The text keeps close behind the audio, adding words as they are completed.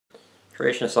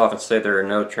Creationists often say there are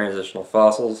no transitional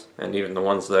fossils, and even the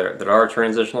ones that are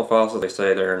transitional fossils, they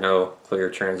say there are no clear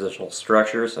transitional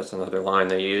structures. That's another line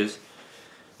they use.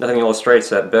 Nothing illustrates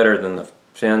that better than the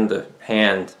fin to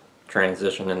hand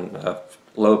transition in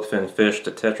lobe-fin fish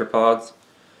to tetrapods.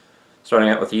 Starting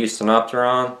out with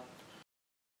Eusthenopteron,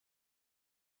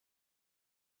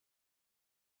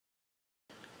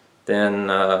 then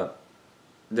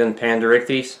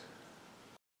Panderichthys,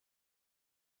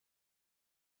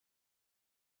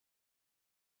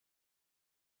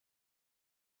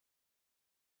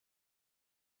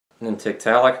 and then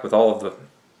Tiktaalik with all of the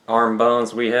arm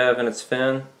bones we have in its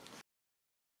fin.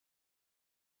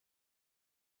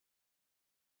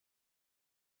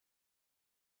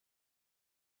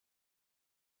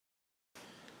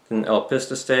 Then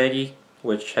Elpistostege,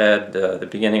 which had the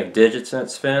beginning of digits in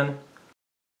its fin.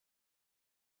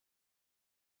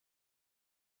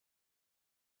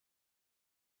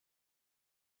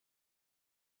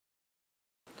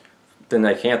 Then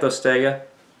Acanthostega,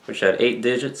 which had 8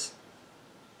 digits,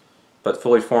 but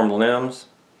fully formed limbs,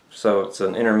 so it's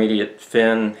an intermediate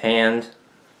fin hand.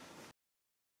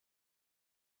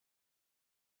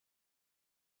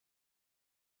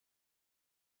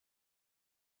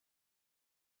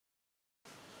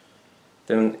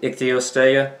 Then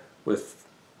Ichthyostega with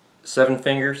 7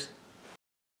 fingers.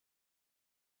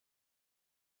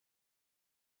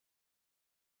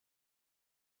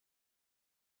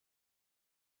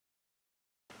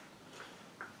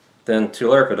 Then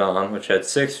Tulerpeton, which had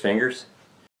 6 fingers.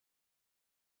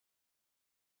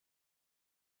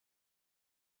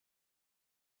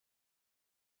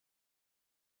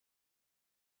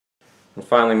 And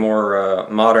finally, more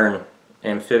modern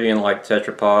amphibian-like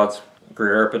tetrapods,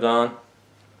 Tulerpeton,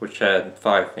 which had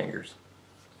 5 fingers.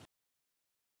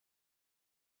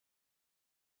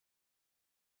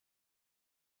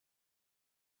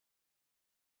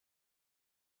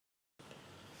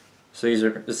 So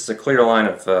this is a clear line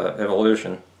of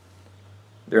evolution.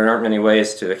 There aren't many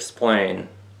ways to explain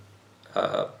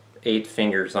 8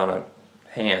 fingers on a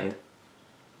hand,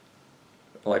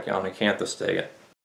 like on Acanthostega.